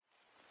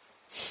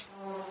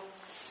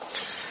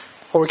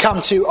Well, we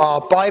come to our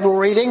Bible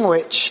reading,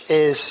 which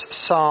is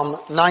Psalm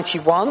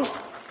 91.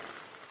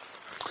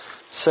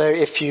 So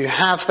if you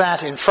have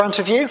that in front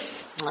of you,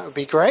 that would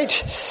be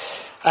great.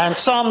 And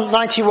Psalm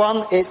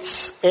 91,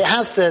 it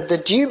has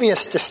the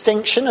dubious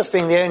distinction of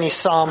being the only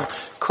psalm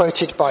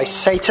quoted by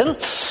Satan.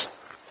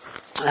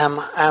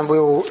 And we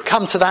will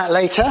come to that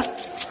later.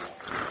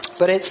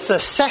 But it's the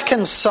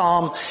second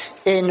psalm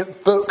in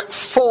book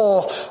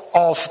 4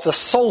 of the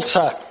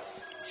Psalter.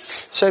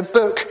 So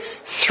book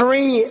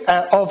 3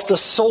 of the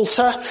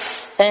Psalter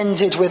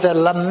ended with a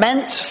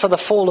lament for the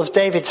fall of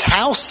David's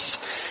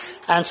house.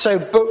 And so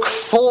book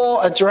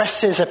 4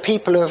 addresses a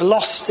people who have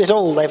lost it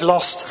all. They've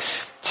lost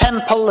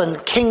temple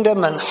and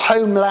kingdom and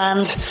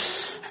homeland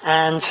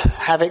and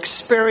have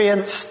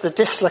experienced the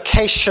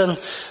dislocation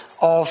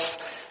of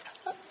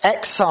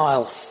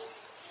exile.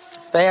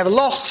 They have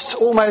lost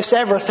almost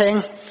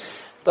everything,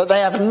 but they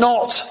have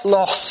not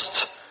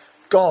lost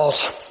God.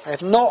 They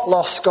have not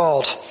lost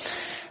God.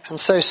 And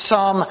so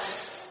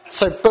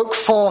book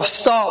 4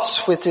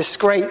 starts with this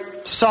great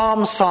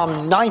psalm,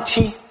 Psalm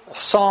 90, a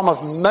psalm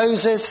of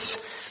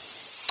Moses.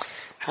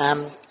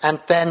 And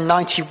then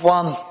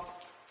 91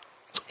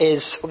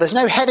 there's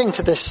no heading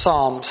to this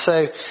psalm.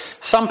 So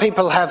some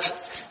people have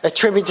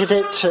attributed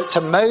it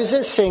to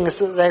Moses, seeing as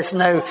that there's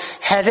no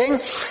heading.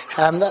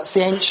 That's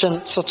the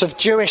ancient sort of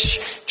Jewish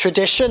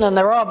tradition, and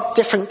there are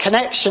different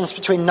connections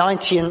between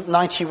 90 and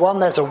 91.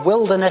 There's a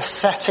wilderness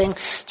setting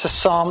to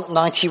Psalm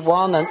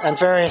 91 and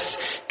various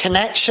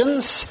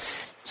connections.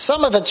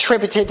 Some have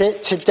attributed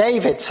it to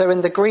David. So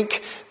in the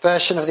Greek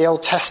version of the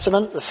Old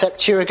Testament, the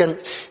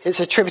Septuagint, it's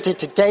attributed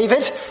to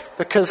David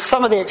because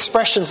some of the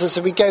expressions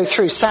as we go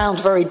through sound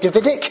very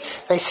Davidic.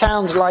 They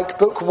sound like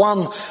book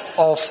 1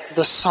 of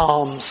the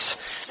Psalms.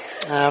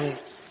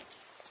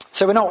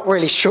 So we're not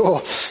really sure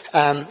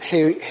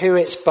who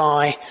it's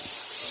by.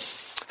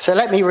 So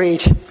let me read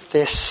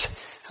this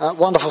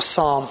wonderful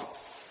psalm.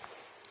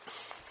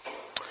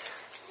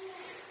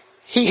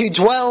 He who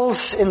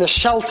dwells in the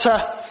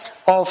shelter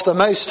of the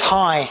Most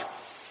High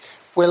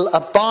will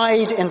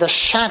abide in the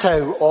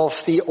shadow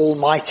of the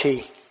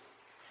Almighty.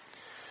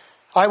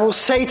 I will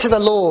say to the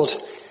Lord,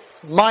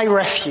 my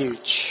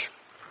refuge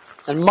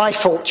and my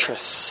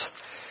fortress,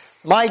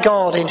 my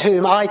God in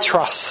whom I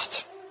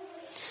trust.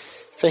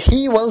 For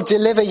he will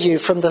deliver you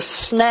from the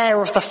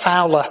snare of the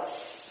fowler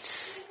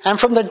and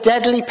from the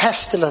deadly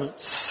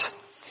pestilence.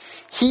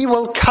 He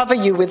will cover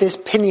you with his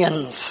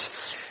pinions,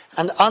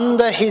 and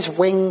under his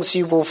wings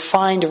you will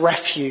find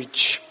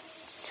refuge.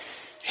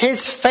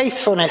 His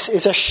faithfulness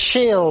is a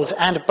shield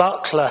and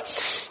buckler.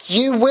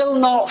 You will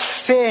not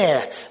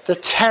fear the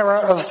terror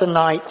of the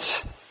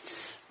night,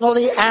 nor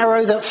the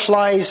arrow that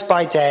flies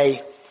by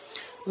day,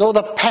 nor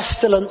the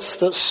pestilence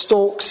that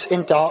stalks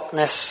in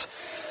darkness,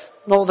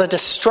 nor the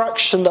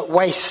destruction that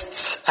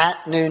wastes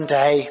at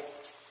noonday.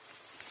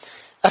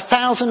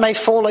 1,000 may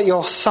fall at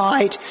your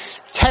side,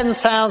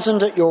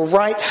 10,000 at your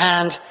right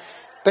hand,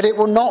 but it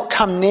will not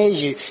come near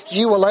you.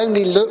 You will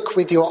only look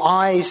with your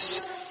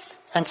eyes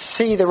and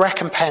see the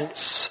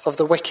recompense of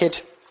the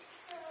wicked.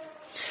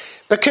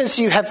 Because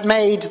you have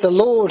made the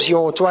Lord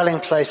your dwelling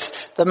place,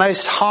 the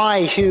Most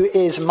High, who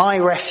is my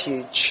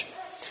refuge,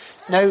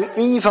 no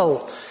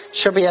evil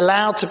shall be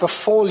allowed to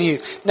befall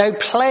you, no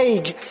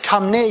plague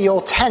come near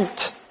your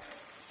tent.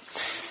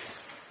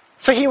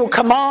 For he will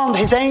command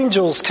his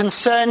angels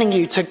concerning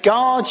you to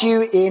guard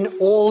you in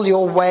all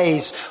your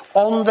ways.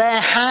 On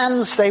their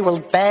hands they will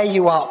bear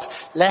you up,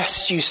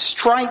 lest you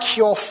strike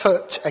your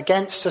foot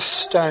against a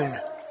stone.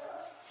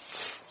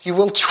 You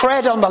will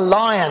tread on the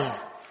lion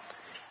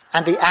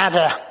and the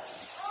adder,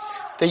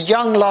 the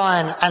young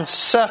lion and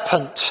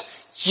serpent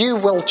you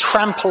will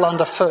trample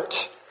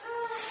underfoot.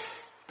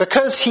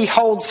 Because he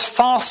holds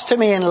fast to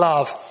me in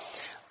love,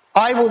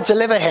 I will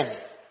deliver him.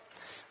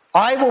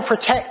 I will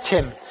protect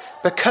him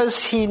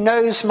because he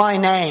knows my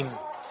name.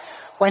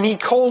 When he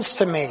calls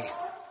to me,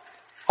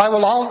 I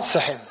will answer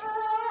him.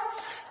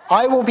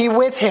 I will be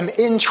with him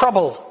in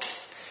trouble.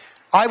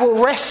 I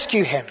will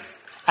rescue him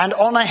and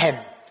honor him.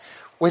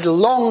 With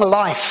long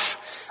life,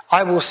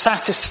 I will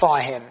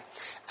satisfy him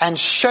and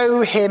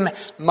show him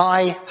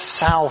my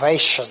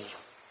salvation.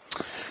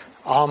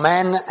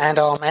 Amen and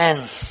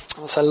amen.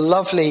 It's a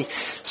lovely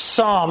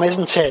psalm,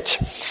 isn't it?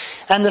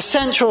 And the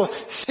central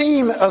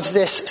theme of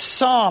this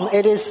psalm,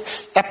 it is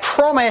a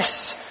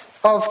promise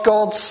of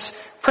God's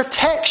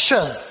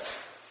protection.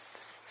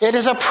 It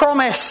is a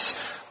promise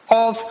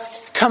of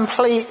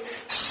complete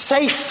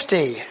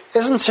safety,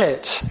 isn't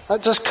it?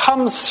 That just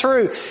comes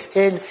through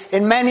in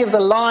many of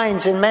the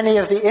lines, in many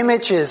of the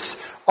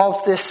images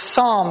of this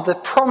psalm, the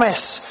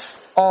promise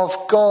of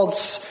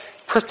God's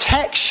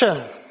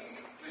protection.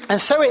 And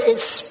so it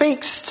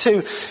speaks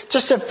to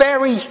just a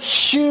very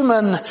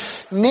human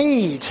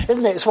need,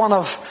 isn't it? It's one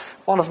of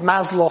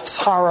Maslow's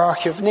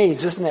hierarchy of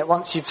needs, isn't it?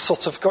 Once you've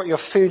sort of got your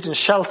food and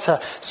shelter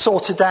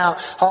sorted out,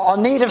 our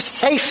need of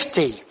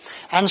safety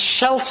and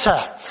shelter.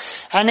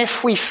 And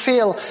if we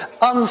feel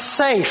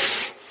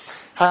unsafe,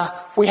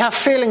 we have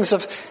feelings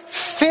of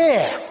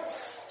fear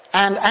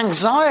and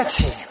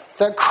anxiety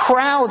that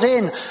crowd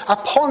in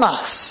upon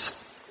us.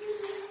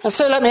 And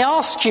so let me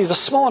ask you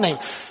this morning,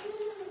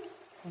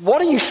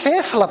 what are you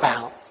fearful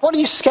about? What are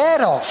you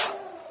scared of?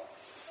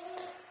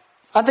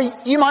 And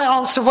you might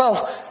answer,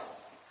 well,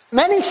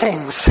 many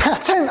things.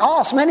 Don't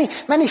ask.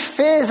 Many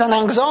fears and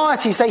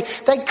anxieties,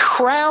 they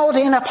crowd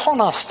in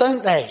upon us,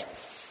 don't they?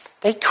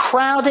 They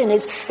crowd in.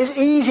 It's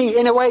easy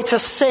in a way to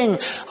sing,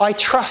 I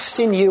trust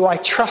in you,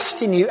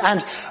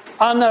 and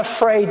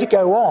unafraid to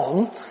go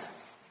on.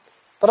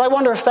 But I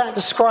wonder if that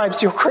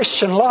describes your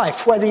Christian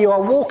life, whether you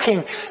are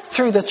walking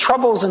through the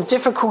troubles and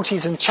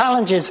difficulties and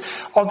challenges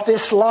of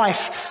this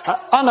life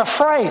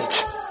unafraid,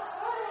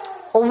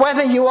 or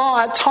whether you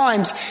are at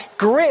times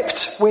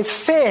gripped with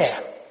fear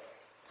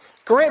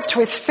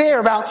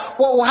about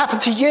what will happen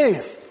to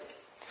you,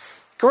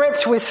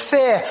 gripped with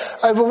fear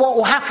over what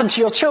will happen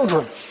to your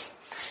children,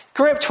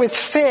 gripped with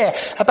fear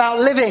about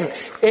living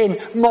in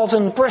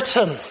modern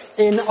Britain,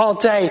 in our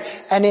day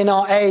and in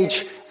our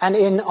age and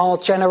in our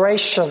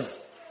generation.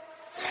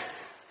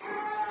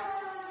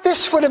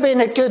 This would have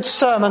been a good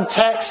sermon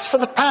text for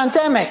the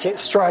pandemic, it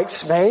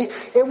strikes me.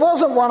 It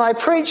wasn't one I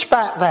preached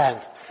back then.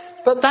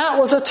 But that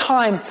was a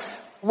time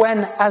when,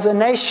 as a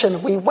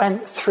nation, we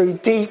went through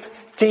deep,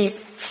 deep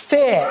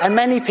fear. And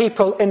many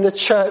people in the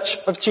Church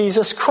of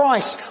Jesus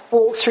Christ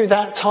walked through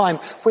that time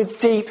with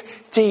deep,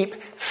 deep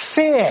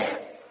fear.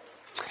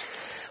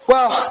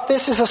 Well,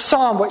 this is a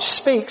psalm which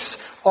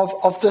speaks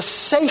of the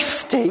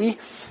safety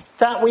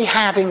that we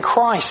have in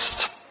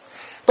Christ.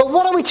 But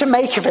what are we to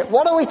make of it?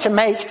 What are we to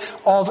make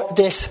of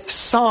this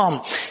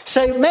psalm?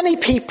 So many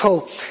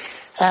people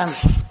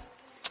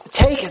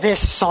take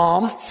this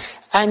psalm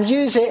and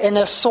use it in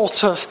a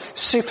sort of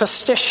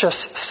superstitious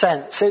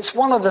sense. It's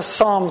one of the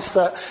psalms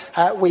that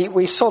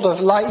we sort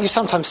of like. You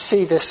sometimes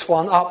see this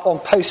one up on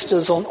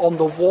posters on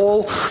the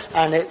wall,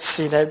 and it's,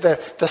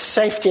 the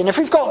safety. And if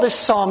we've got this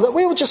psalm, that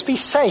we will just be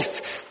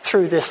safe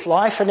through this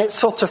life, and it's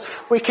sort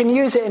of, we can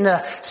use it in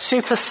a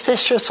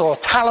superstitious or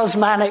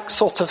talismanic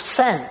sort of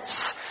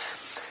sense.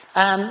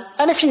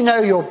 And if you know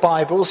your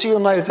Bibles,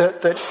 you'll know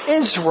that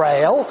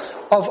Israel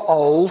of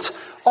old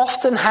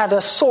often had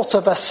a sort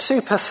of a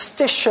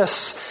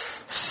superstitious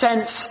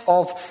sense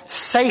of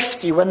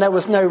safety when there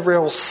was no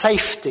real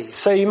safety.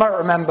 So you might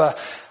remember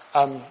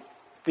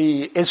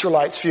the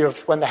Israelites' view of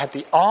when they had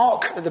the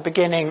ark at the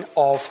beginning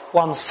of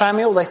 1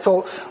 Samuel. They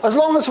thought, as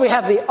long as we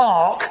have the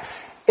ark,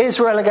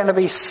 Israel are going to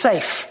be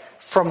safe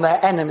from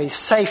their enemies,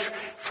 safe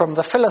from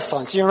the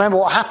Philistines. Do you remember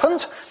what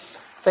happened?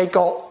 They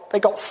got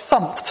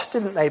thumped,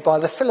 didn't they, by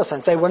the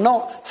Philistines. They were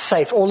not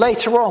safe. Or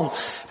later on,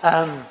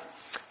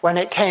 when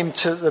it came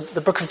to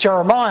the book of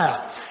Jeremiah,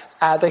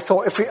 they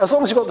thought, as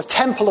long as we've got the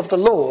temple of the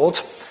Lord,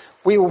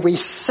 we will be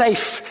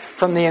safe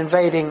from the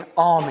invading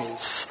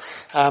armies.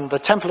 The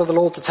temple of the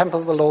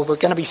Lord, we're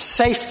going to be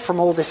safe from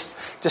all this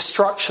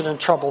destruction and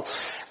trouble.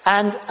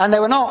 And they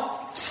were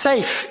not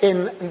safe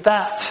in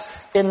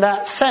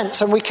that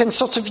sense. And we can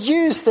sort of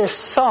use this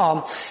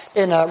psalm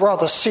in a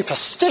rather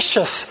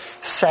superstitious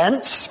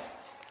sense.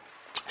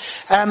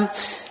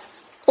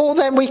 Or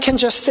then we can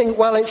just think,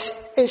 well,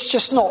 it's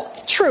just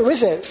not true,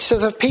 is it? So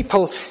that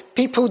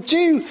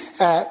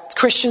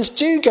Christians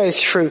do go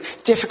through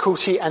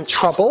difficulty and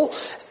trouble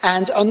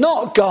and are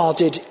not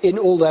guarded in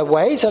all their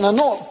ways and are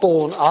not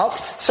borne up.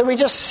 So we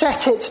just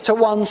set it to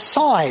one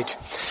side.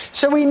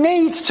 So we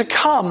need to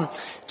come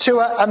to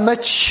a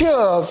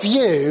mature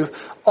view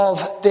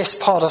of this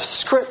part of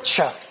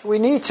Scripture. We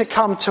need to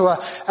come to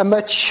a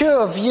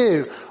mature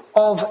view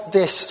of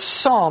this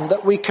psalm,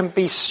 that we can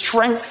be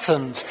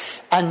strengthened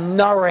and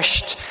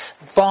nourished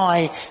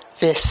by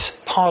this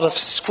part of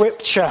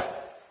Scripture.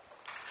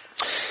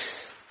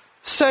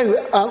 So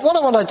what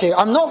I want to do,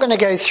 I'm not going to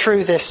go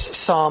through this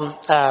psalm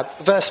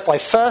verse by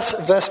verse.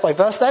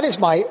 That is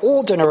my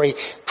ordinary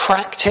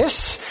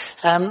practice.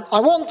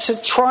 I want to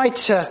try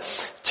to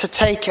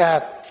take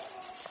mainly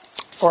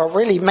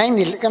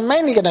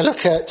going to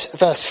look at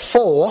verse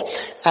 4,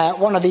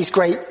 one of these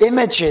great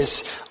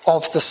images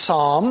of the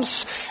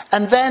Psalms,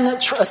 and then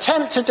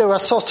attempt to do a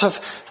sort of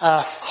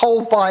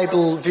whole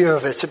Bible view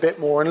of it a bit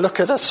more, and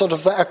look at a sort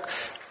of a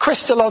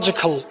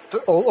Christological,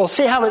 or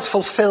see how it's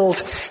fulfilled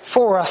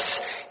for us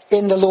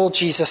in the Lord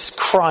Jesus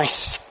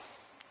Christ.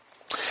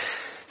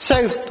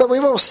 So, but we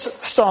will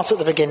start at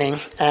the beginning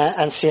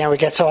and see how we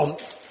get on.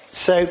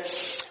 So,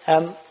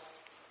 it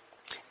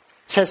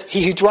says,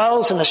 he who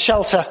dwells in the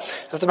shelter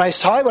of the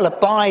Most High will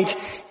abide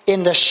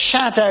in the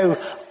shadow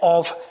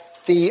of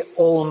the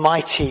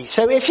Almighty.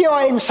 So if you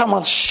are in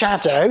someone's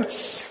shadow,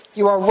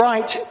 you are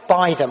right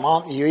by them,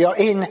 aren't you? You're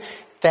in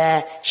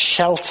their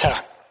shelter.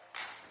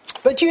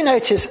 But do you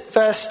notice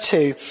verse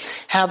 2,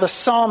 how the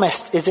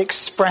psalmist is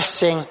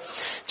expressing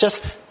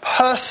just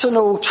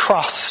personal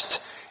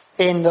trust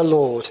in the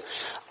Lord?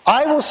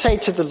 I will say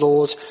to the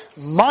Lord,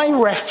 my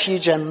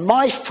refuge and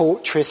my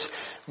fortress,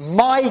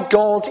 my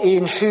God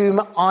in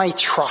whom I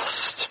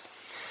trust.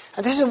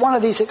 And this is one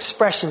of these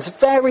expressions,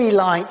 very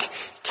like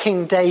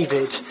King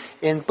David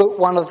in book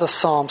 1 of the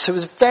Psalms, who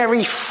was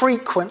very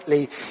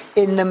frequently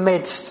in the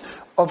midst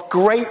of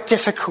great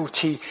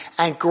difficulty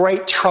and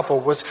great trouble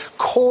was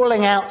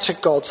calling out to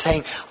God,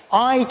 saying,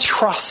 I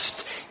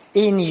trust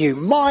in you,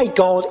 my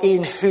God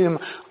in whom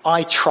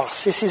I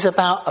trust. This is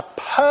about a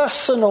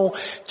personal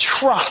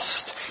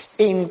trust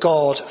in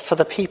God for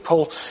the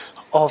people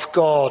of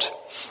God.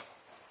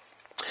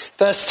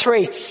 Verse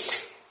 3,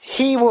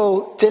 he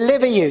will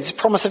deliver you, it's a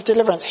promise of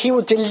deliverance. He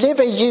will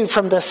deliver you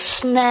from the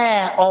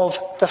snare of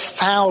the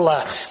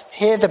fowler.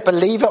 Here the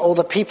believer or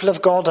the people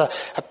of God are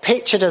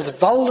pictured as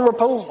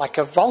vulnerable, like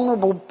a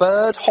vulnerable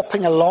bird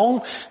hopping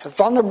along,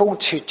 vulnerable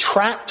to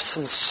traps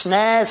and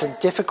snares and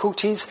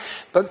difficulties.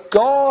 But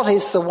God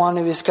is the one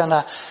who is going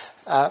to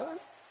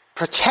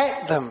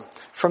protect them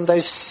from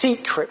those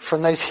secret,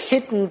 from those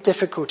hidden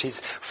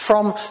difficulties,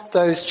 from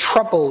those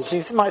troubles.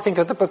 You might think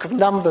of the book of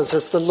Numbers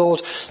as the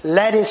Lord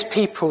led his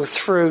people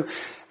through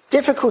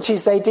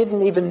difficulties they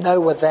didn't even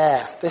know were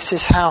there. This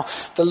is how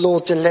the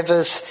Lord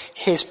delivers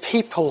his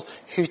people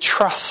who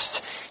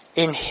trust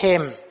in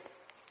him.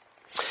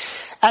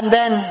 And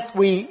then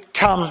we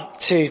come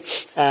to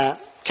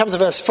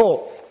verse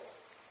 4.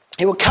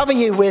 He will cover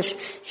you with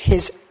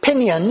his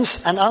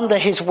pinions, and under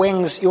his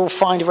wings you'll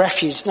find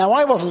refuge. Now,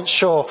 I wasn't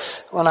sure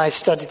when I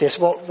studied this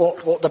what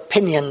the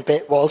pinion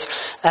bit was.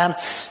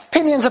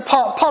 Pinions are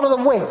part of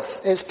the wing.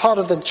 It's part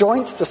of the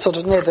joint, the sort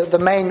of near the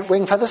main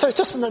wing feather. So it's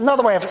just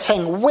another way of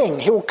saying wing.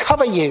 He will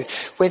cover you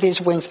with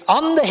his wings.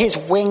 Under his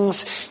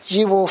wings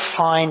you will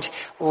find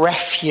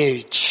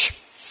refuge.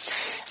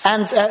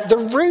 And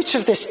the root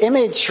of this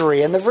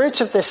imagery and the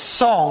root of this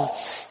song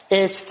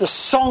is the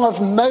Song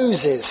of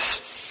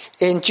Moses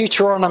in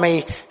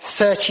Deuteronomy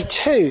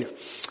 32,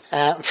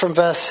 from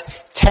verse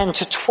 10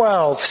 to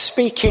 12,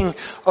 speaking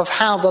of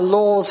how the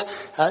Lord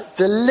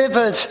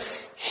delivered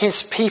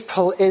his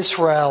people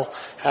Israel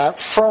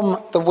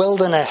from the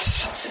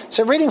wilderness.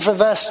 So reading from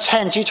verse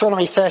 10,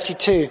 Deuteronomy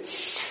 32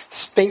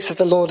 speaks of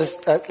the Lord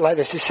like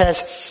this. It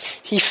says,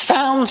 he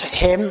found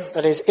him,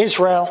 that is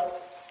Israel,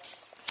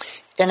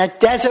 in a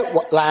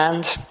desert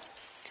land,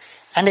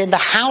 and in the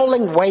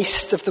howling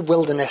waste of the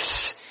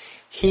wilderness.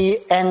 He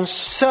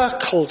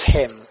encircled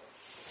him.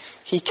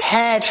 He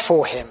cared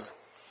for him.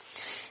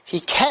 He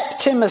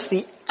kept him as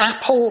the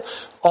apple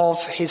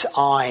of his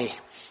eye.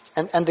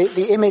 And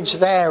the image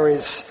there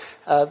is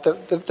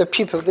the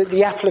pupil,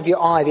 the apple of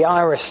your eye, the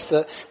iris,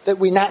 that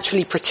we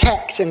naturally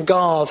protect and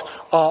guard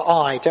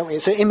our eye, don't we?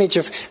 It's an image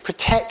of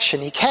protection.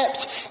 He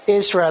kept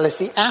Israel as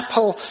the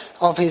apple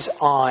of his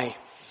eye.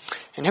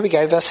 And here we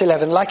go, verse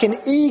 11. Like an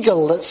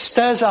eagle that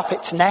stirs up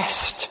its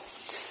nest,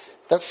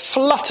 that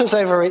flutters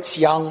over its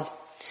young,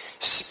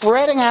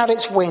 spreading out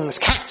its wings,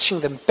 catching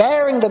them,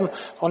 bearing them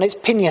on its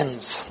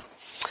pinions.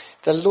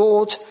 The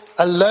Lord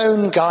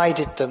alone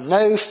guided them.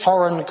 No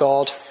foreign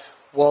god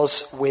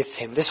was with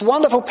him. This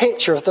wonderful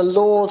picture of the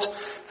Lord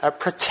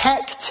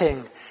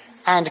protecting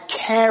and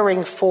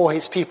caring for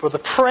his people. The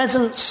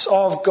presence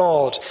of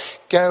God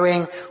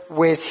going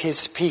with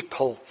his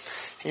people.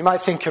 You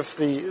might think of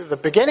the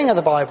beginning of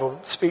the Bible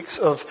speaks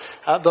of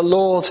the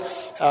Lord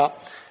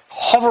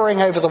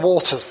hovering over the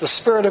waters, the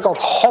Spirit of God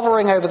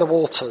hovering over the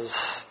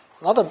waters.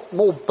 Another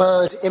more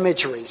bird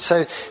imagery.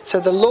 So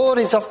the Lord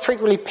is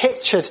frequently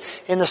pictured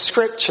in the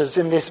scriptures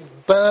in this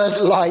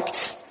bird-like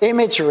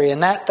imagery,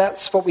 and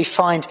that's what we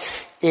find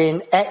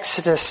in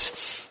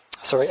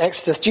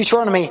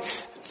Deuteronomy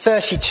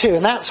 32,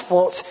 and that's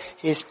what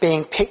is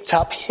being picked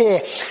up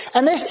here.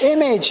 And this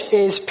image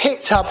is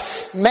picked up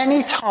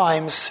many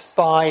times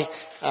by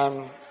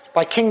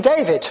King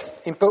David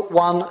in Book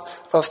 1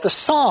 of the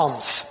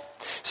Psalms.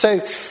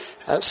 So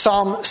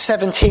Psalm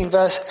 17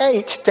 verse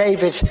 8,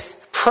 David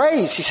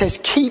prays. He says,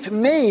 keep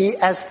me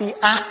as the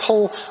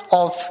apple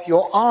of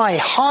your eye.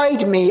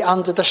 Hide me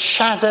under the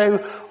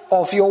shadow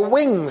of your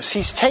wings.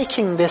 He's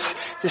taking this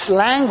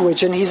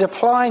language and he's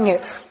applying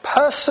it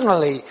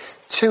personally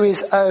to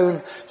his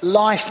own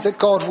life, that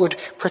God would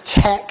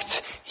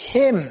protect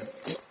him.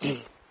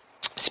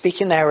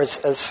 Speaking there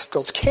as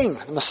God's king,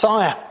 the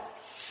Messiah.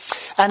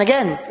 And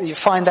again, you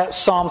find that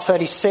Psalm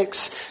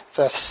 36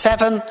 verse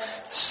 7,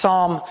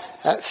 Psalm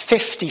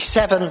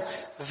 57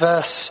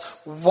 verse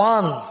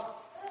 1.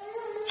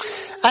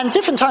 And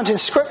different times in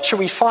Scripture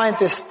we find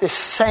this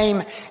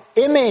same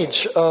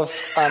image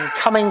of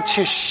coming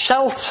to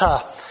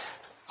shelter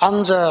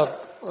under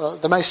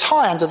the Most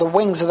High, under the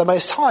wings of the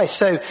Most High.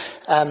 So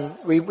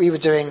we were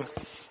doing,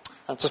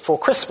 just before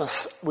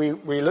Christmas, we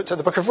looked at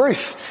the book of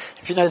Ruth.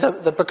 If you know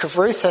the book of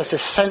Ruth, there's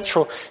this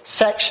central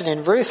section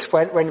in Ruth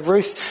when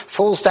Ruth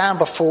falls down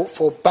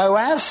before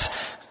Boaz.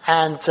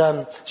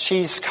 And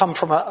she's come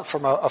from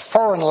a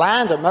foreign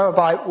land, a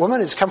Moabite woman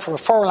who's come from a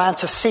foreign land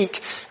to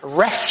seek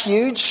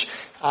refuge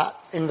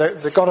in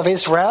the God of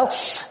Israel.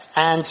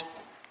 And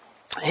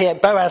here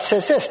Boaz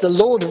says this, the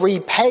Lord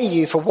repay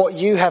you for what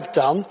you have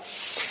done,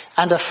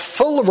 and a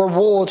full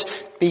reward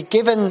be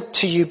given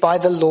to you by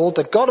the Lord,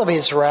 the God of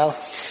Israel,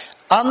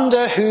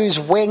 under whose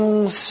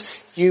wings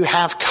you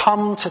have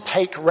come to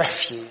take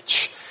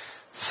refuge.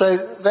 So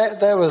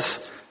there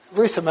was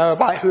Ruth the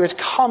Moabite who had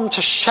come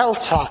to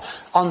shelter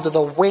under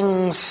the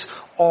wings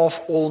of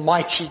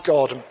Almighty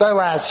God. And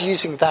Boaz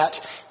using that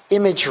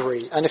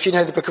imagery. And if you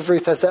know the book of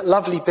Ruth, there's that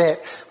lovely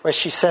bit where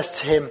she says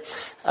to him,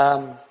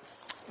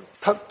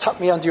 tuck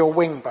me under your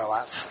wing,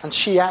 Boaz. And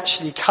she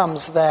actually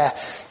comes there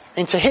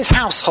into his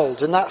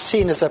household, and that's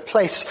seen as a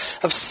place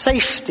of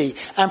safety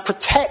and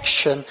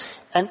protection.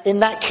 And in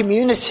that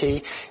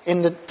community,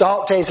 in the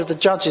dark days of the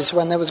judges,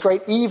 when there was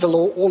great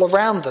evil all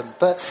around them.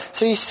 But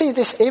so you see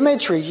this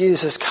imagery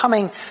used as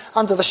coming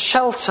under the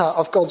shelter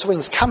of God's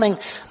wings, coming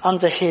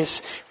under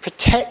his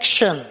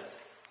protection.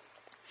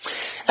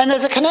 And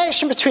there's a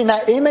connection between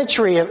that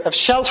imagery of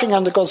sheltering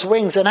under God's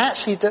wings and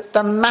actually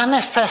the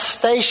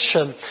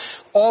manifestation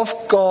of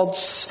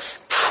God's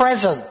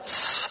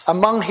presence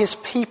among his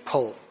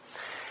people.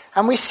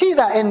 And we see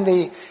that in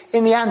the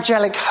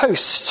angelic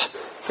host,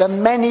 the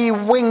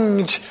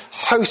many-winged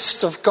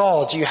host of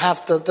God. You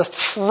have the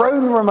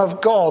throne room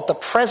of God, the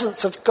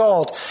presence of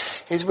God.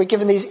 We're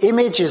given these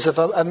images of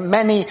a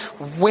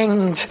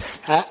many-winged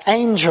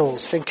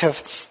angels. Think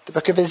of the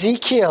book of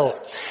Ezekiel.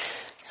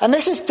 And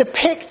this is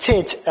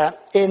depicted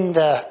in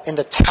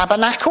the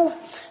tabernacle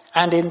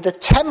and in the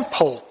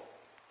temple.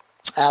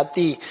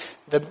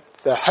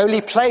 The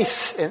holy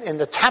place in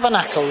the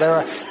tabernacle, there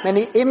are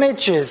many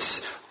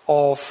images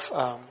of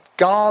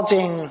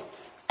guarding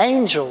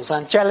angels,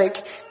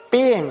 angelic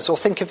beings. Or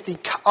think of the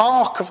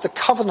Ark of the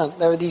Covenant.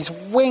 There are these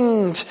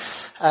winged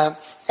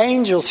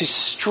angels who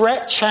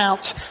stretch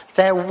out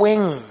their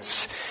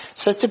wings.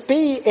 So to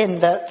be in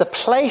the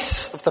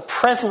place of the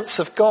presence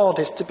of God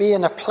is to be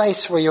in a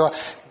place where you are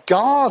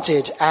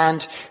guarded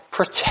and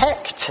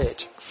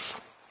protected.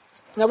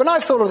 Now, when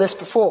I've thought of this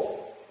before,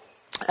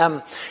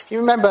 you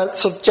remember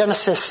sort of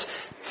Genesis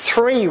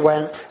 3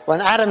 when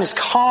Adam is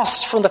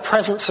cast from the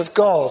presence of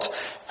God,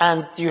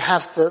 and you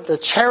have the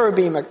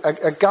cherubim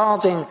are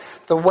guarding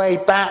the way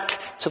back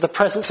to the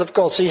presence of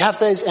God. So you have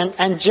those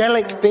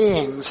angelic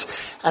beings,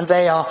 and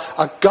they are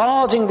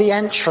guarding the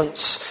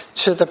entrance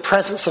to the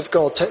presence of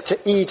God, to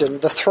Eden,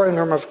 the throne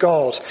room of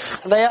God.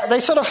 And they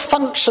sort of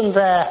function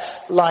there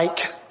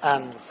like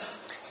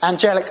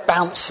angelic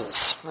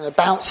bouncers,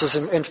 bouncers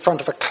in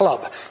front of a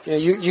club.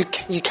 You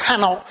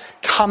cannot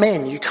come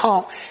in, you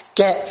can't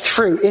get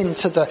through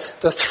into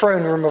the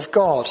throne room of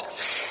God.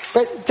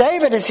 But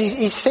David, as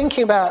he's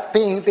thinking about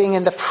being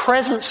in the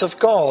presence of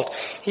God,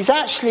 he's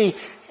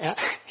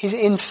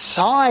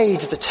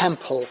inside the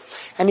temple,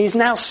 and he's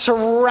now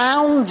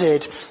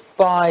surrounded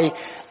by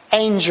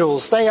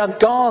angels. They are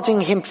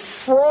guarding him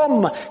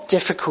from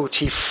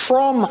difficulty,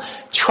 from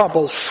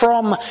trouble,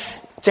 from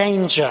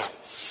danger.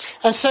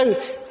 And so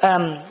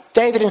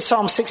David in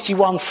Psalm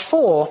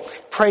 61:4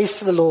 prays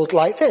to the Lord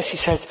like this. He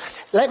says,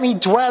 "Let me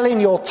dwell in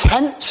your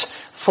tent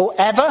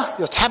forever,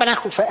 your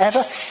tabernacle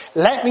forever.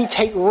 Let me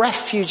take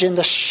refuge in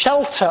the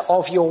shelter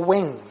of your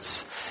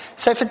wings."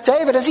 So for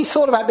David, as he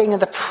thought about being in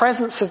the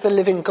presence of the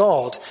living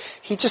God,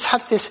 he just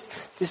had this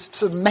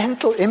sort of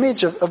mental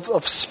image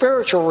of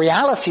spiritual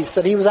realities,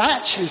 that he was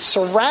actually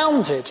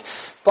surrounded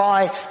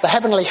by the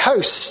heavenly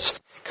host,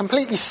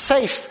 completely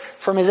safe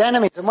from his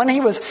enemies. And when he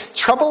was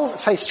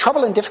faced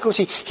trouble and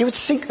difficulty, he would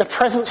seek the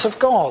presence of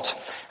God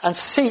and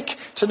seek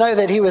to know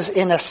that he was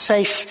in a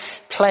safe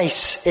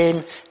place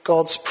in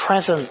God's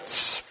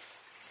presence.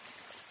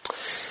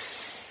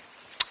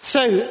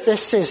 So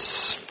this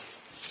is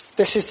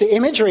the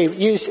imagery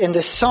used in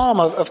this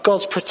psalm of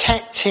God's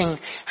protecting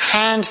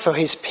hand for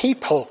his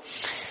people.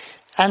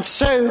 And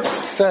so,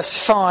 verse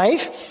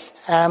 5,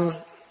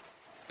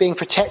 being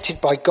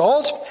protected by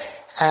God,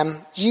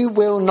 you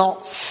will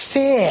not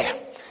fear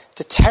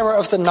the terror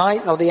of the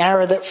night, nor the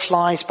arrow that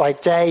flies by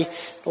day,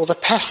 nor the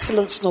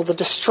pestilence, nor the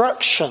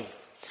destruction.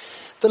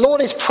 The Lord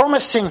is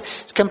promising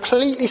to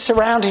completely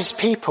surround his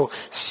people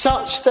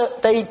such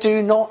that they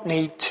do not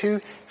need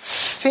to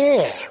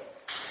fear.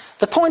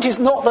 The point is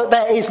not that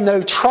there is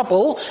no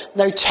trouble,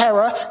 no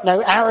terror,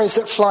 no arrows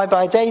that fly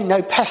by day,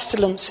 no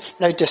pestilence,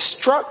 no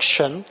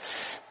destruction,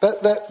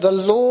 but that the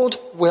Lord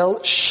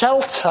will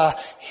shelter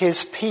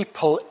his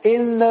people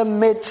in the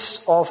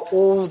midst of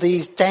all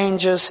these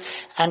dangers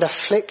and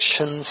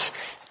afflictions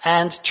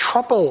and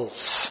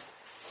troubles.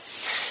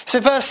 So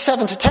verse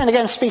 7 to 10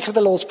 again speak of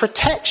the Lord's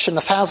protection.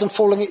 1,000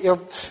 falling at your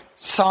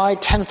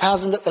side,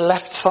 10,000 at the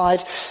left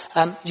side.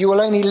 You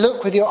will only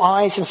look with your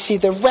eyes and see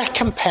the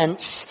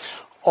recompense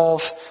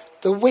of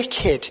the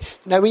wicked.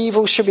 No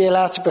evil shall be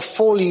allowed to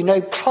befall you. No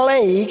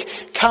plague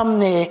come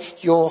near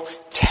your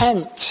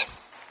tent.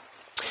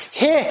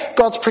 Here,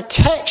 God's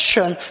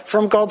protection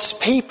from God's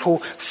people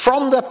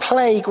from the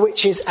plague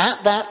which is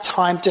at that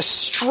time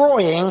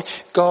destroying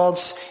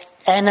God's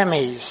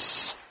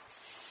enemies.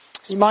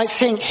 You might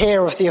think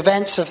here of the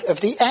events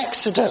of the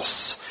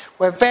Exodus,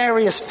 where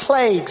various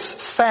plagues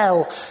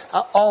fell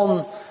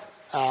on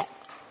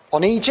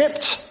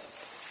Egypt,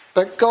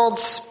 but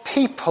God's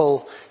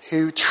people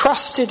who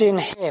trusted in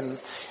him,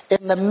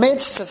 in the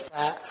midst of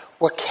that,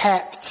 were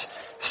kept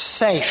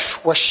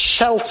safe, were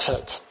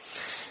sheltered.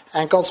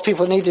 And God's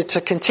people needed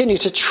to continue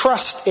to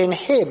trust in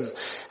him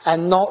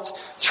and not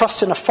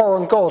trust in a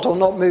foreign god, or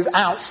not move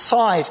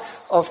outside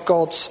of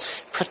God's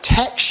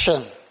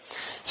protection.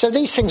 So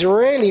these things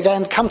really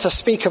then come to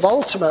speak of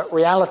ultimate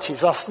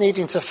realities, us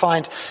needing to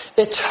find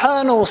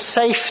eternal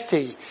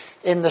safety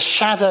in the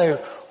shadow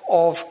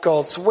of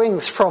God's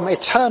wings from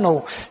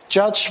eternal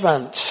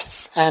judgment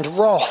and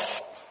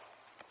wrath.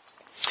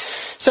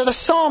 So the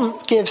psalm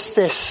gives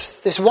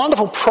this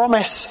wonderful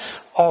promise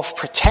of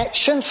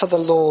protection for the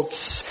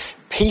Lord's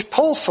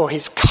people, for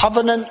his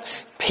covenant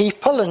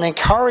people, and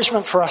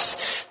encouragement for us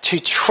to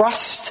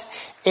trust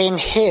in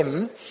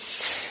him.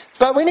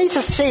 But we need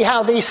to see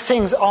how these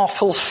things are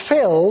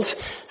fulfilled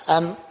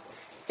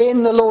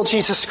in the Lord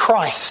Jesus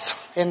Christ,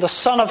 in the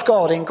Son of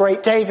God, in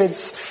great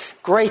David's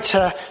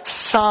greater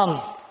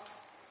Son.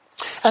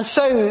 And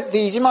so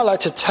you might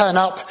like to turn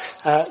up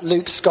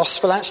Luke's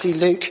Gospel. Actually,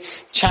 Luke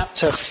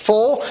chapter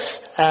 4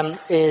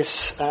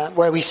 is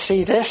where we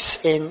see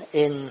this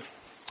in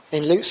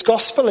Luke's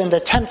Gospel, in the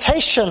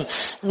temptation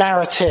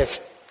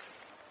narrative.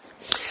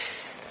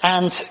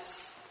 And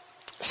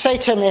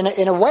Satan,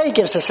 in a way,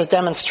 gives us a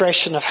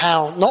demonstration of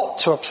how not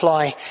to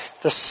apply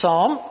the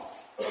psalm.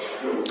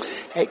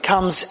 It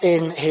comes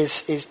in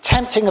his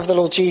tempting of the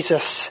Lord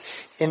Jesus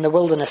in the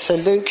wilderness. So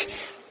Luke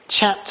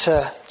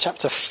chapter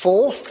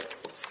 4.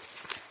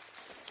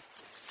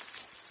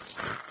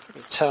 Let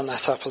me turn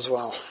that up as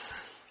well.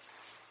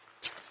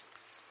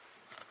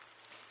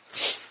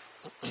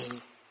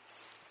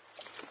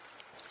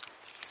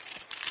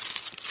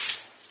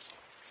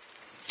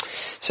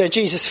 So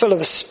Jesus, full of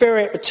the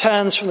Spirit,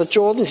 returns from the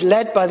Jordan. He's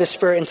led by the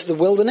Spirit into the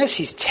wilderness.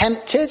 He's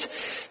tempted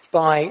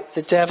by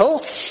the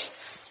devil.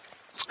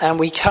 And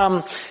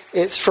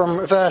it's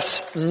from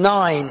verse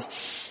 9.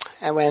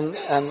 And when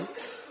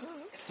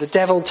the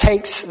devil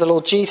takes the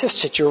Lord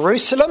Jesus to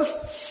Jerusalem,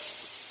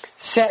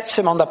 sets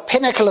him on the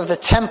pinnacle of the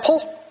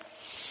temple,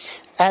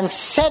 and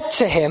said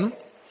to him,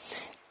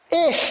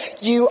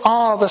 "If you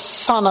are the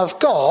Son of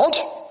God,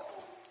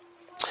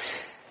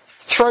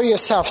 throw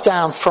yourself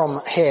down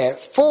from here,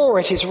 for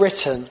it is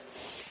written,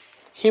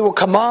 he will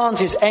command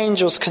his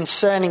angels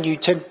concerning you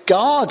to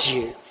guard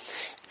you,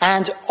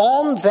 and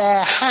on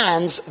their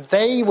hands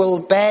they will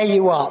bear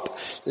you up,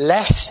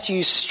 lest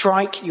you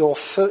strike your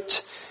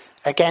foot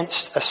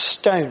against a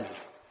stone."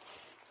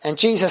 And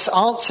Jesus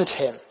answered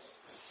him,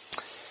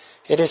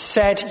 "It is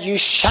said, you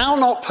shall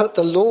not put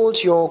the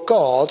Lord your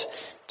God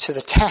to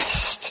the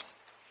test."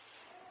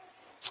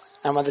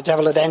 And when the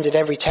devil had ended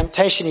every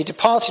temptation, he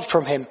departed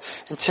from him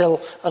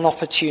until an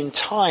opportune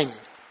time.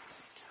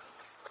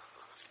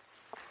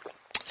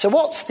 So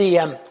what's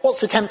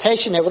the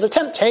temptation here? Well, the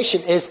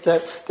temptation is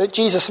that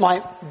Jesus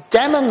might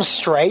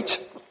demonstrate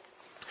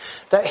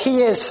that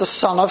he is the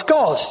Son of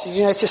God. Did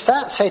you notice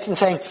that? Satan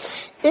saying,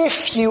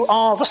 if you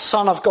are the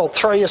Son of God,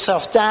 throw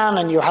yourself down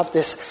and you have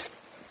this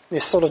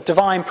sort of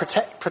divine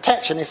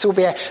protection. This will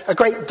be a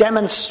great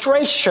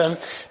demonstration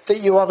that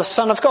you are the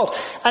Son of God.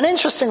 And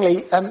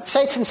interestingly,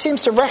 Satan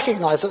seems to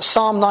recognize that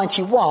Psalm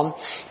 91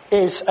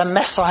 is a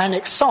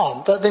messianic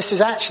psalm, that this is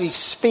actually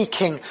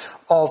speaking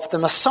of the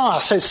Messiah.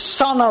 So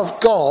Son of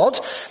God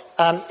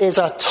is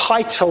a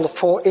title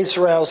for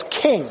Israel's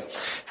king.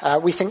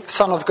 We think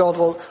Son of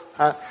God,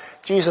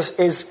 Jesus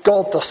is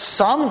God the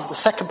Son. The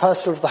second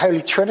person of the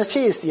Holy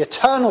Trinity is the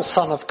eternal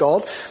Son of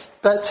God.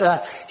 But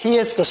he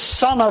is the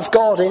Son of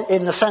God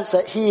in the sense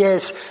that he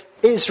is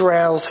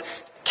Israel's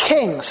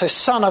king. So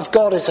Son of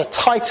God is a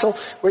title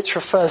which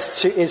refers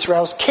to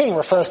Israel's king,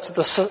 refers to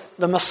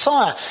the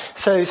Messiah.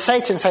 So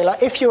Satan say,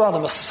 like, if you are the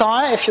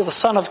Messiah, if you're the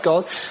Son of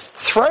God,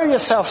 throw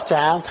yourself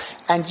down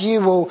and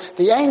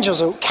the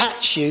angels will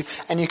catch you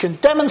and you can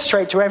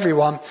demonstrate to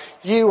everyone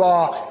you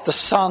are the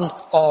Son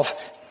of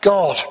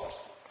God.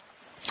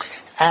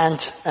 And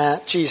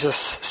Jesus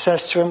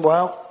says to him,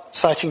 well,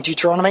 citing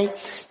Deuteronomy,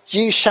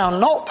 "You shall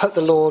not put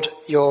the Lord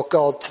your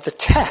God to the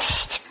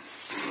test."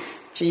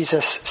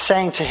 Jesus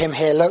saying to him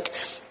here, look,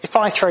 if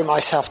I throw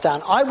myself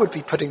down, I would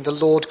be putting the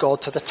Lord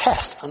God to the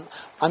test. And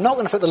I'm not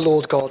going to put the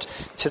Lord God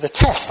to the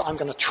test. I'm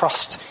going to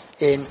trust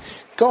in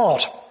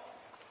God.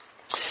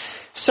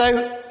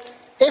 So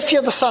if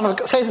you're the Son of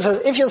God, Satan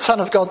says, if you're the Son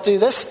of God, do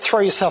this,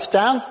 throw yourself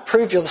down,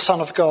 prove you're the Son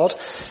of God.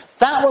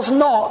 That was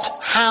not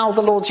how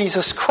the Lord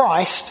Jesus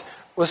Christ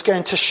was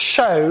going to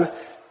show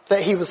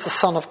that he was the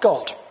Son of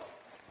God.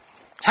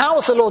 How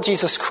was the Lord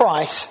Jesus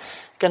Christ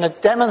going to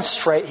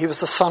demonstrate he was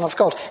the Son of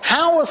God?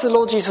 How was the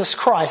Lord Jesus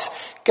Christ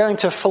going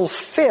to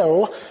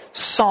fulfill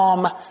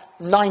Psalm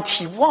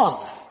 91?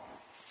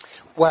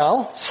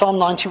 Well, Psalm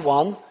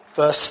 91,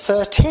 verse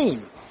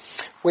 13,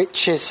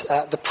 which is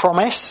the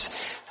promise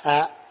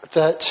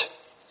that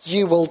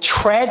you will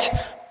tread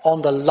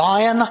on the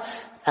lion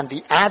and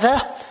the adder,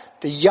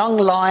 the young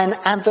lion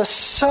and the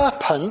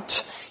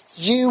serpent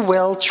you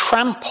will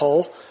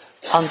trample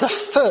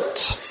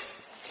underfoot.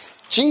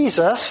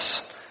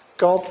 Jesus,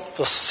 God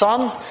the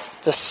Son,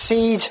 the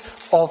seed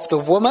of the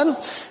woman,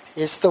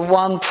 is the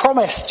one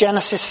promised.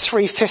 Genesis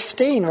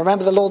 3:15.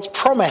 Remember the Lord's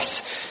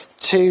promise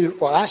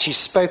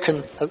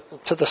spoken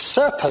to the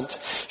serpent.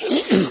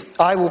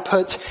 I will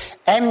put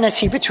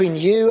enmity between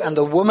you and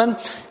the woman,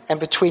 and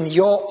between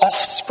your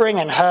offspring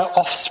and her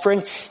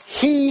offspring.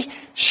 He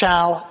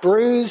shall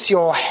bruise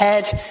your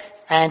head,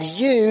 and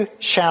you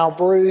shall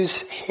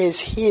bruise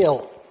his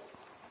heel.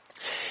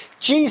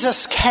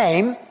 Jesus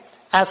came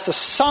as the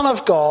Son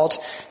of God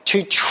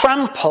to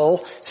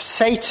trample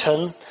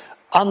Satan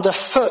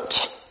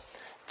underfoot.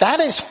 That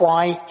is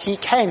why he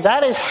came.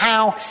 That is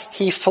how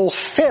he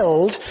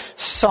fulfilled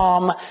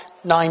Psalm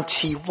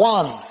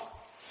 91.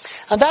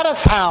 And that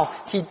is how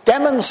he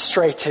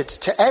demonstrated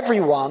to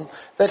everyone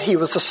that he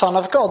was the Son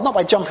of God. Not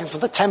by jumping from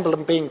the temple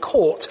and being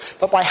caught,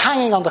 but by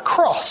hanging on the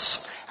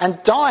cross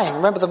and dying.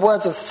 Remember the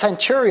words of the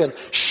centurion,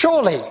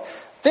 surely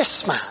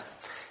this man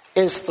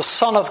is the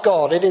Son of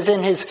God. It is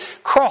in his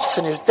cross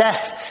and his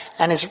death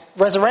and his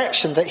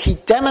resurrection that he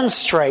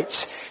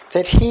demonstrates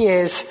that he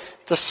is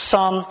the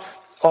Son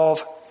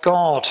of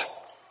God.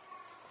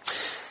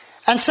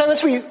 And so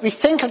as we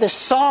think of this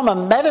psalm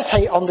and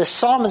meditate on this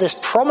psalm and this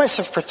promise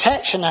of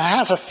protection and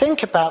how to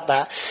think about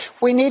that,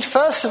 we need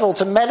first of all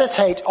to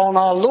meditate on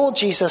our Lord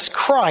Jesus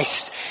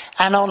Christ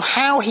and on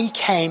how he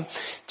came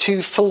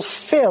to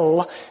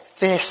fulfill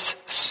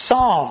this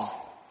psalm.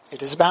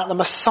 It is about the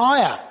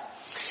Messiah.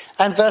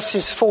 And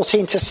verses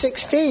 14 to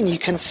 16, you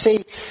can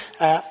see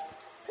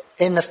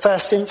in the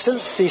first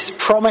instance this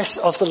promise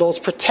of the Lord's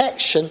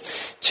protection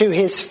to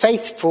his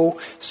faithful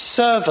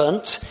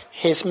servant,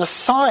 his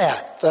Messiah.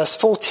 Verse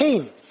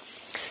 14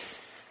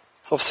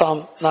 of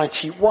Psalm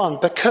 91,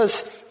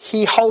 because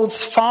he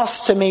holds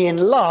fast to me in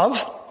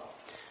love,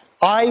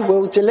 I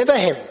will deliver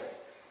him.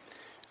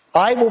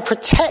 I will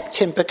protect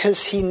him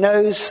because he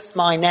knows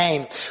my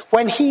name.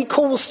 When he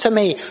calls to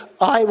me,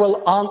 I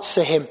will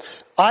answer him.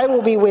 I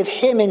will be with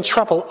him in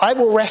trouble. I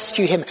will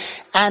rescue him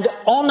and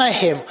honor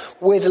him.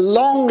 With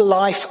long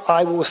life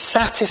I will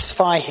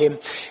satisfy him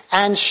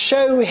and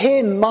show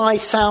him my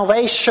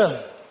salvation.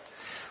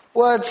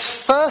 Words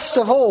first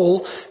of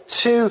all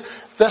to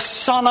the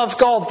Son of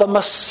God, the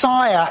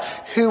Messiah,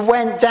 who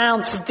went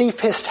down to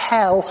deepest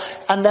hell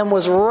and then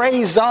was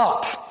raised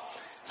up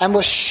and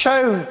was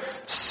shown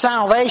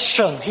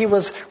salvation. He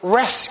was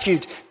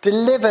rescued,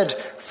 delivered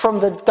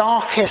from the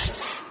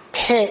darkest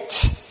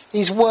pit.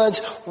 These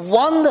words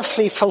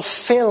wonderfully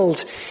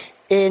fulfilled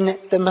in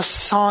the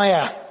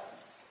Messiah.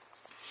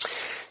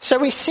 So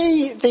we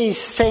see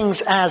these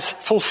things as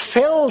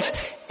fulfilled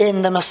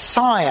in the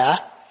Messiah,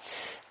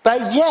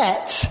 but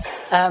yet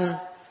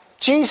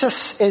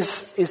Jesus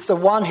is the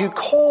one who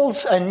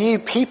calls a new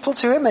people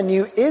to him, a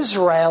new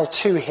Israel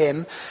to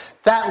him,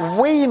 that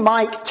we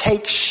might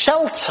take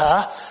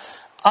shelter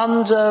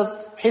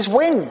under his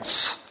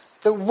wings,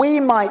 that we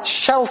might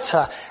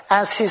shelter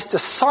as his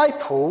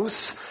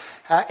disciples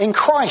in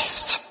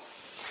Christ.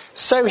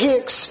 So he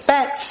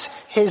expects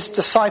his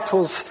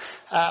disciples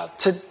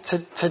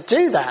to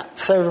do that.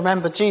 So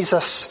remember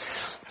Jesus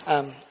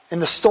in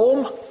the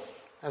storm. There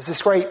was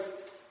this great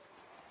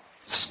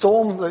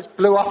storm that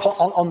blew up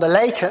on the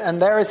lake,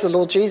 and there is the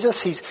Lord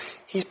Jesus.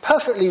 He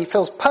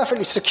feels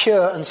perfectly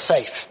secure and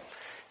safe.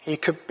 He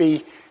could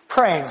be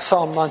praying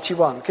Psalm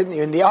 91, couldn't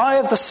you? In the eye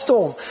of the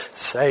storm,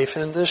 safe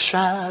in the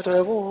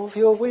shadow of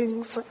your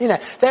wings.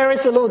 There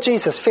is the Lord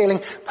Jesus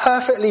feeling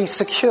perfectly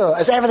secure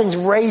as everything's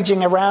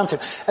raging around him.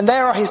 And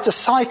there are his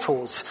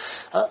disciples,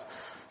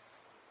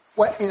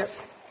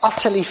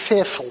 utterly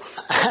fearful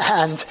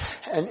and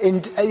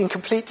in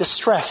complete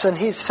distress. And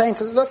he's saying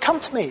to them, look, come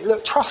to me.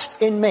 Look, trust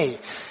in me.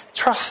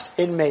 Trust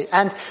in me.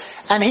 And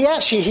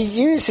he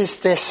uses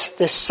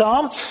this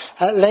psalm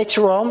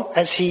later on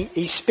as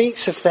he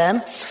speaks of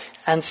them,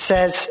 and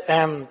says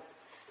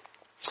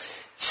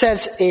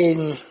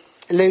in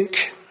Luke,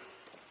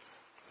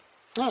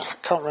 I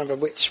can't remember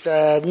which,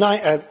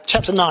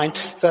 chapter 9,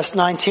 verse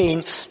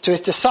 19, to his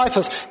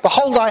disciples,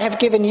 behold, I have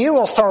given you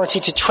authority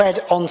to tread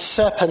on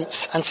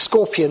serpents and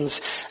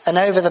scorpions and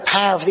over the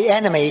power of the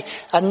enemy,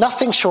 and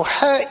nothing shall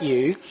hurt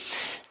you.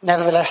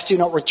 Nevertheless, do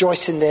not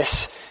rejoice in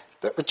this,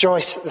 but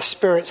rejoice that the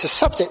spirits are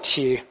subject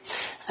to you.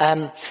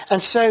 And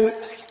so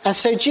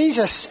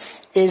Jesus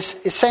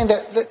is saying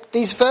that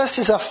these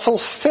verses are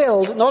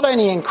fulfilled not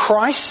only in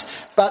Christ,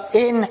 but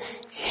in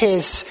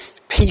his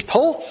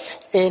people,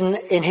 in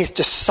his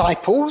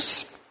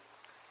disciples.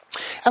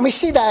 And we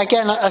see that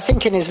again, I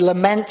think, in his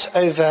lament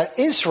over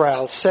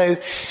Israel. So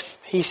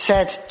he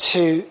said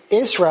to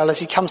Israel as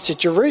he comes to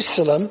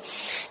Jerusalem,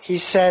 he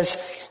says,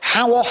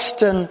 how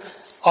often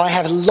I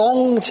have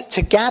longed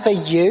to gather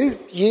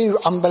you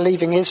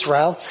unbelieving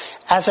Israel,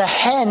 as a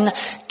hen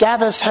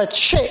gathers her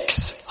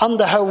chicks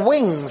under her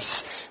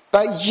wings,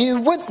 but you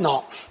would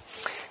not.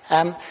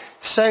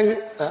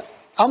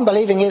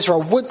 Unbelieving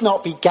Israel would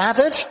not be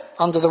gathered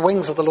under the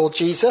wings of the Lord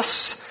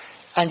Jesus,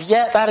 and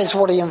yet that is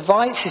what he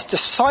invites his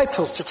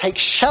disciples to take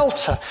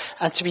shelter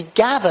and to be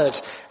gathered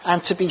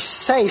and to be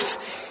safe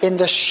in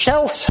the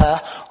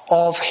shelter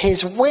of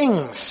his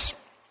wings.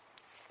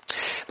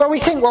 But we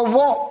think, well,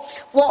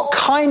 what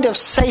kind of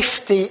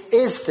safety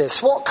is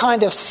this? What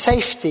kind of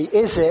safety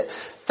is it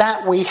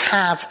that we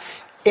have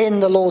in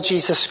the Lord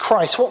Jesus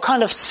Christ? What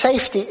kind of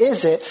safety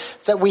is it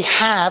that we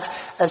have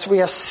as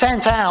we are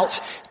sent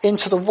out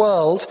into the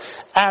world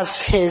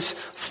as his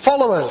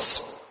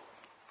followers?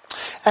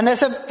 And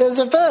there's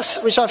a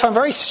verse which I find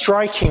very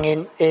striking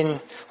in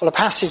a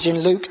passage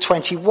in Luke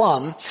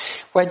 21,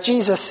 where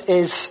Jesus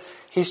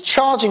he's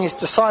charging his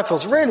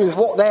disciples really with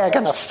what they are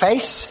going to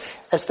face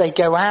as they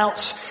go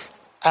out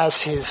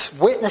as his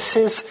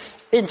witnesses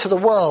into the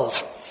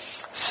world.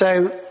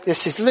 So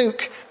this is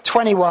Luke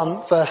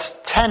 21, verse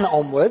 10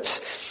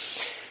 onwards.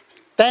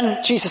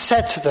 Then Jesus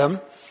said to them,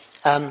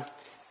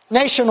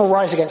 nation will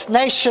rise against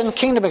nation,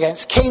 kingdom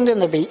against kingdom.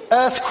 There'll be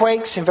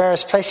earthquakes in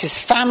various places,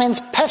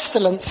 famines,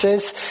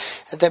 pestilences.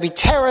 There'll be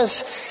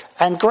terrors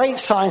and great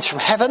signs from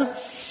heaven.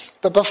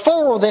 But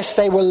before all this,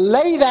 they will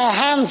lay their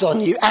hands on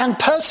you and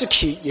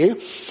persecute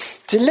you,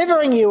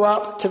 delivering you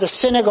up to the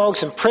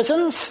synagogues and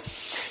prisons.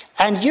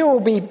 And you will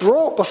be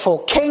brought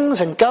before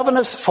kings and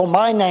governors for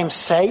my name's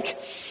sake.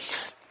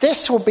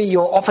 This will be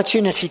your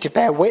opportunity to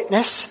bear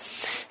witness.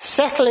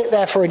 Settle it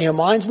therefore in your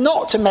minds,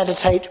 not to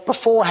meditate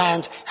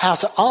beforehand how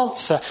to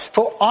answer.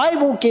 For I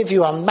will give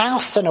you a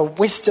mouth and a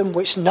wisdom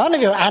which none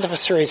of your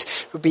adversaries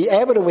will be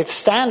able to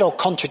withstand or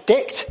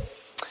contradict.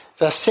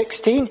 Verse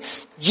 16,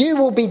 you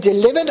will be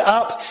delivered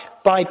up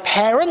by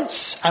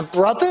parents and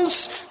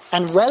brothers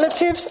and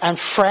relatives and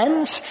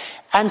friends,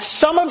 and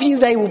some of you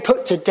they will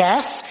put to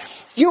death.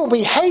 You will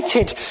be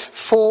hated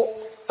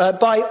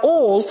by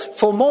all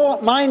for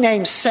my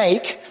name's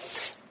sake,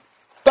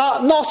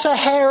 but not a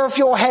hair of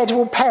your head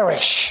will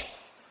perish.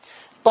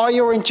 By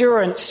your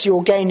endurance you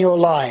will gain your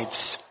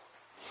lives.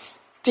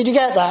 Did you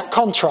get that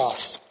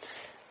contrast?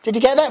 Did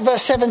you get that?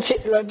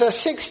 Verse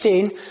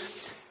 16,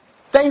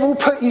 they will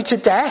put you to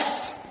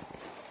death.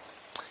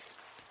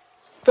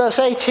 Verse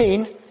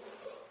 18,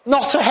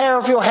 not a hair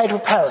of your head will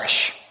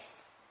perish.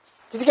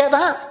 Did you get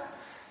that?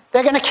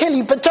 They're going to kill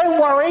you, but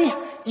don't worry,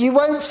 you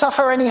won't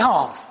suffer any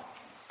harm.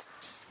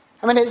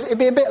 I mean, it'd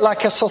be a bit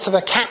like a sort of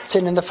a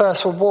captain in the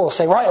First World War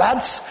saying, right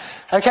lads,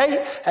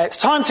 okay, it's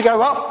time to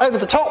go up over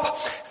the top,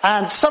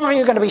 and some of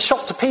you are going to be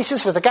shot to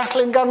pieces with a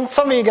Gatling gun,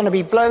 some of you are going to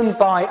be blown up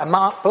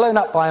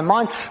by a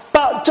mine,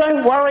 but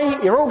don't worry,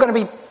 you're all going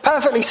to be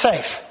perfectly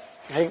safe.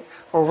 Okay?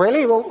 Well,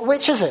 really? Well,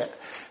 which is it?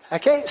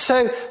 Okay,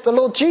 so the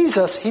Lord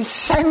Jesus, he's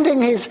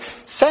sending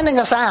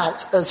us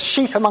out as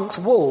sheep amongst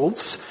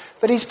wolves,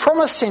 but he's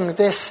promising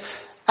this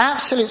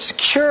absolute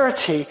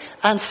security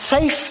and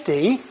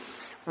safety.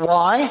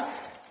 Why?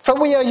 For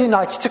we are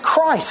united to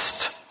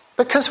Christ.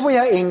 Because we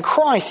are in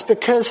Christ.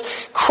 Because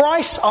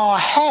Christ, our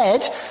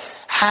head,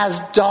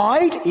 has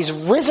died. He's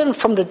risen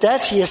from the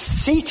dead. He is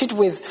seated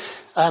with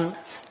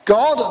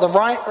God at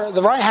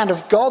the right hand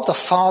of God the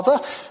Father.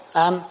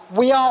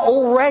 We are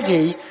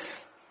already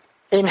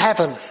in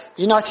heaven,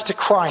 united to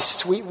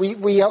Christ.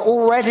 We are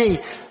already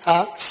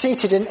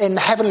seated in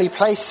the heavenly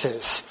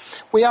places.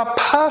 We are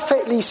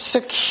perfectly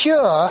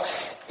secure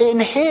in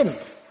him.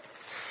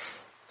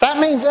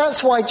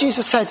 That's why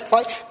Jesus said,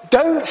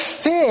 don't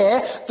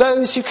fear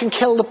those who can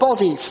kill the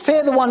body.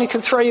 Fear the one who can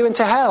throw you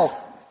into hell.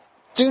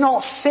 Do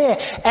not fear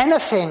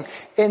anything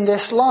in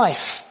this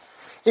life.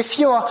 If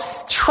you are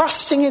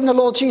trusting in the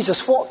Lord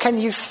Jesus, what can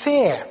you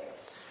fear?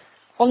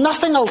 Well,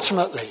 nothing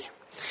ultimately.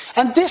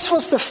 And this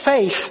was the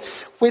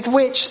faith with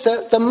which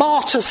the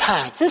martyrs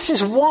had. This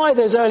is why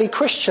those early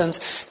Christians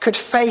could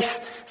face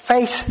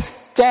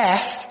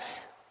death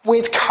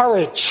with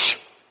courage.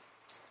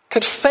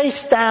 Could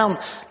face down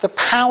the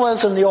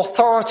powers and the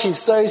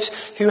authorities, those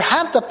who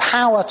had the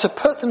power to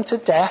put them to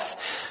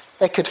death.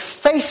 They could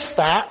face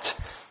that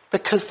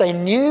because they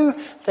knew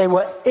they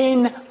were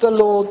in the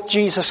Lord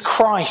Jesus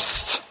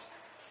Christ.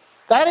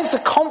 That is the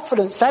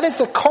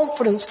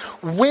confidence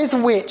with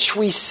which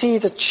we see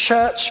the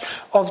church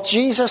of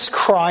Jesus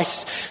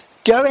Christ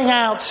going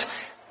out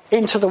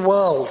into the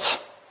world.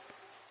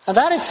 And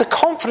that is the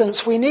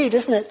confidence we need,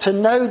 isn't it? To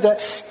know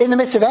that in the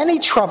midst of any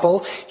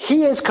trouble,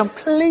 he is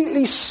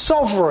completely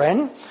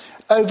sovereign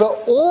over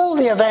all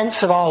the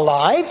events of our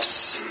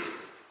lives.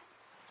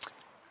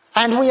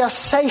 And we are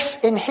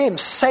safe in him,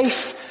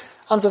 safe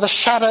under the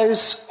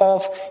shadows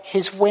of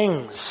his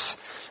wings.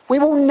 We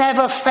will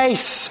never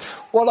face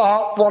what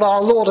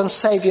our Lord and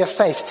Saviour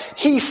faced.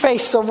 He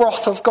faced the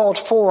wrath of God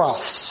for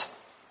us.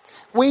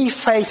 We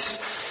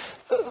face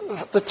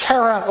the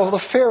terror or the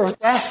fear of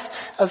death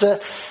as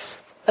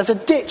a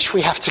ditch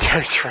we have to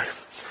go through.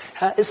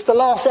 It's the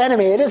last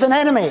enemy. It is an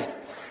enemy.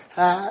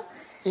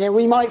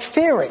 We might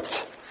fear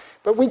it,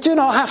 but we do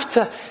not have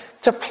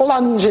to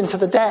plunge into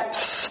the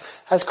depths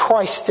as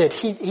Christ did.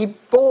 He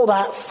bore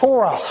that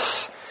for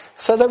us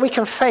so that we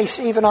can face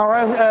even our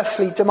own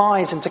earthly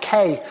demise and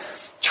decay,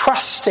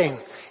 trusting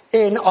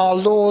in our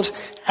Lord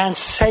and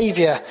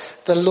Saviour,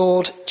 the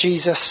Lord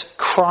Jesus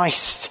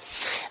Christ.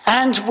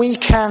 And we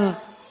can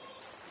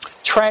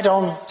tread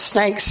on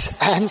snakes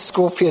and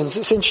scorpions.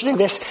 It's interesting,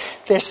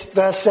 this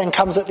verse then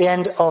comes at the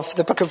end of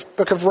the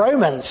book of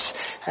Romans.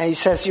 He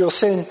says, you'll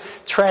soon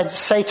tread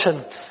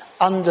Satan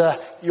under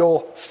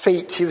your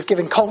feet. He was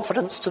giving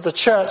confidence to the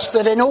church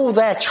that in all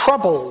their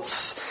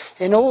troubles,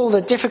 in all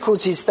the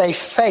difficulties they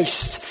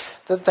faced,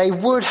 that they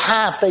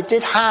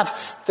did have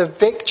the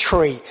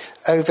victory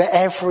over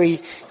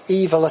every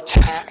evil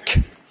attack.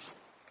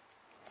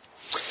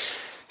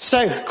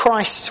 So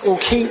Christ will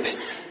keep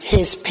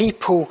his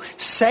people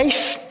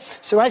safe.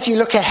 So as you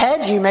look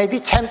ahead, you may be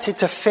tempted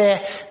to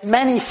fear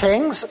many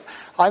things.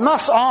 I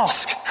must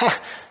ask,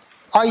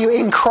 are you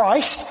in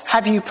Christ?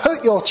 Have you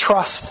put your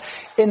trust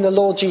in the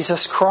Lord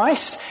Jesus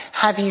Christ?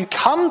 Have you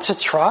come to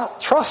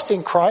trust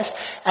in Christ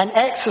and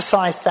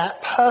exercise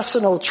that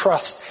personal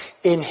trust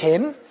in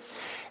him?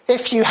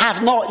 If you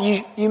have not,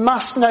 you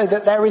must know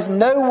that there is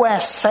nowhere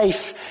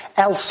safe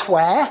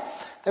elsewhere.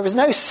 There is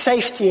no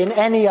safety in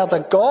any other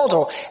God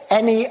or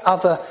any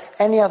other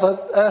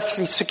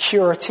earthly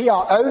security.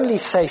 Our only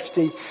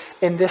safety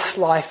in this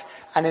life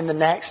and in the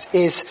next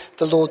is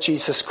the Lord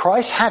Jesus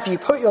Christ. Have you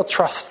put your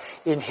trust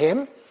in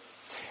him?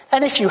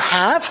 And if you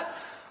have,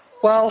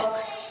 well,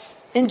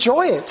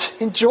 enjoy it.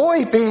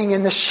 Enjoy being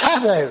in the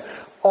shadow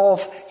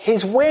of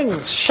his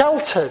wings,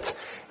 sheltered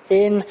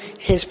in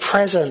his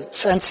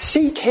presence, and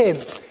seek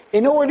him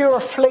in all your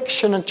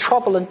affliction and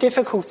trouble and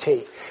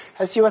difficulty.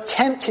 As you are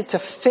tempted to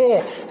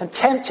fear and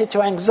tempted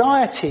to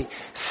anxiety,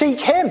 seek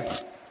him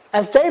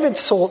as David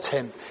sought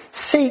him.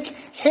 Seek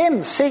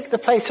him. Seek the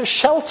place of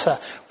shelter.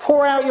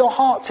 Pour out your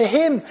heart to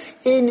him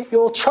in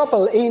your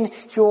trouble, in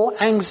your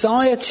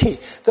anxiety,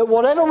 that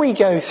whatever we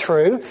go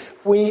through,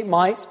 we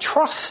might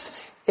trust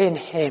in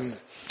him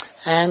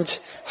and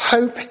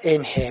hope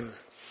in him.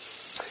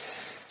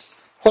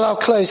 Well, I'll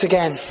close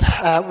again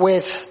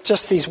with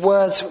just these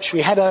words which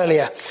we had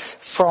earlier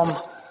from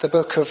the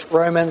book of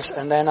Romans,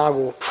 and then I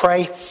will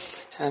pray,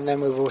 and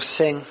then we will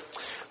sing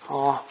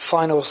our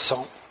final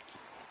song.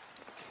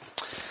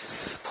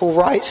 Paul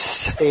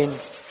writes in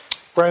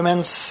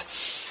Romans,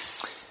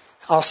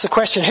 asks the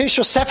question, who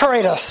shall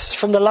separate us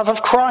from the love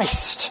of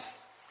Christ?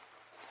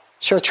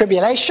 Shall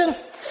tribulation,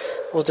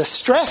 or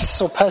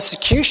distress, or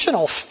persecution,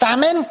 or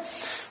famine,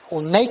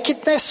 or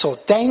nakedness, or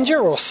danger,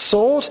 or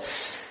sword?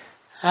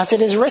 As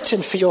it is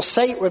written, for your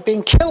sake we're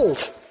being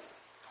killed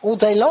all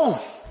day long.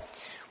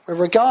 We're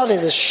regarded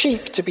as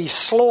sheep to be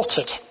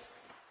slaughtered.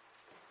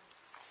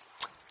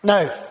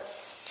 No,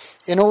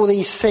 in all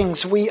these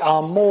things we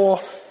are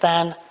more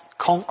than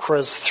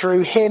conquerors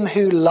through him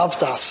who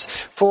loved us.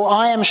 For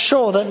I am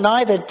sure that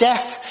neither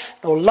death,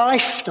 nor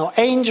life, nor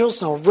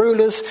angels, nor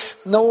rulers,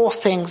 nor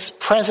things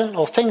present,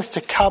 nor things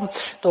to come,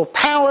 nor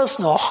powers,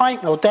 nor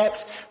height, nor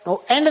depth,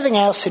 nor anything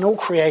else in all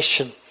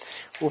creation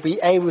will be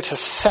able to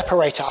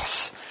separate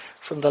us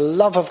from the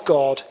love of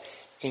God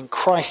in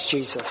Christ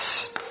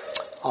Jesus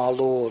our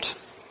Lord.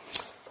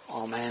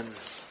 Amen.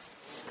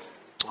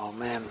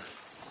 Amen.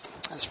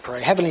 Let's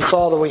pray. Heavenly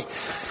Father, we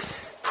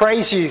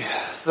praise you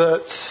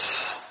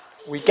that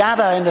we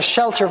gather in the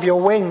shelter of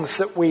your wings,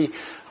 that we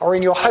are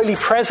in your holy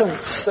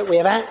presence, that we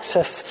have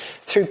access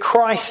through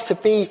Christ to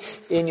be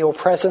in your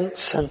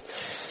presence. And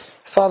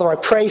Father, I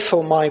pray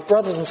for my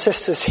brothers and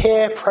sisters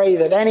here. Pray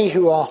that any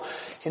who are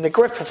in the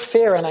grip of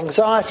fear and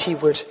anxiety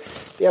would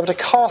be able to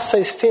cast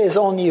those fears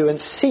on you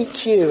and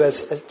seek you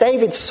as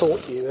David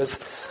sought you, as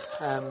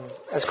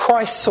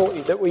Christ sought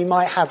you, that we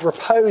might have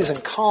repose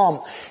and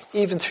calm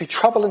even through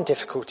trouble and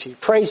difficulty.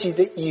 Praise you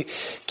that you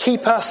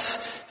keep us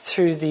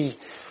through the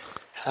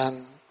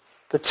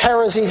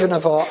terrors even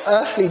of our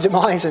earthly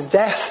demise and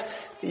death,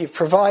 that you've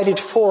provided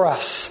for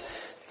us,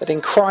 that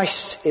in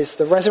Christ is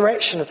the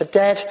resurrection of the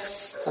dead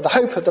and the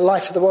hope of the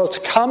life of the world to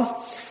come.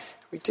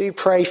 We do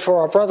pray for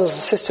our brothers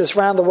and sisters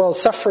around the world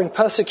suffering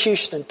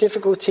persecution and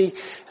difficulty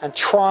and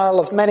trial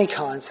of many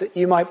kinds, that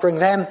you might bring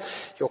them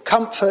your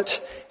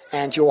comfort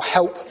and your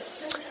help.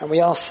 And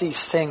we ask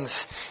these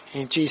things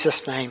in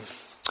Jesus' name.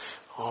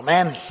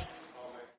 Amen.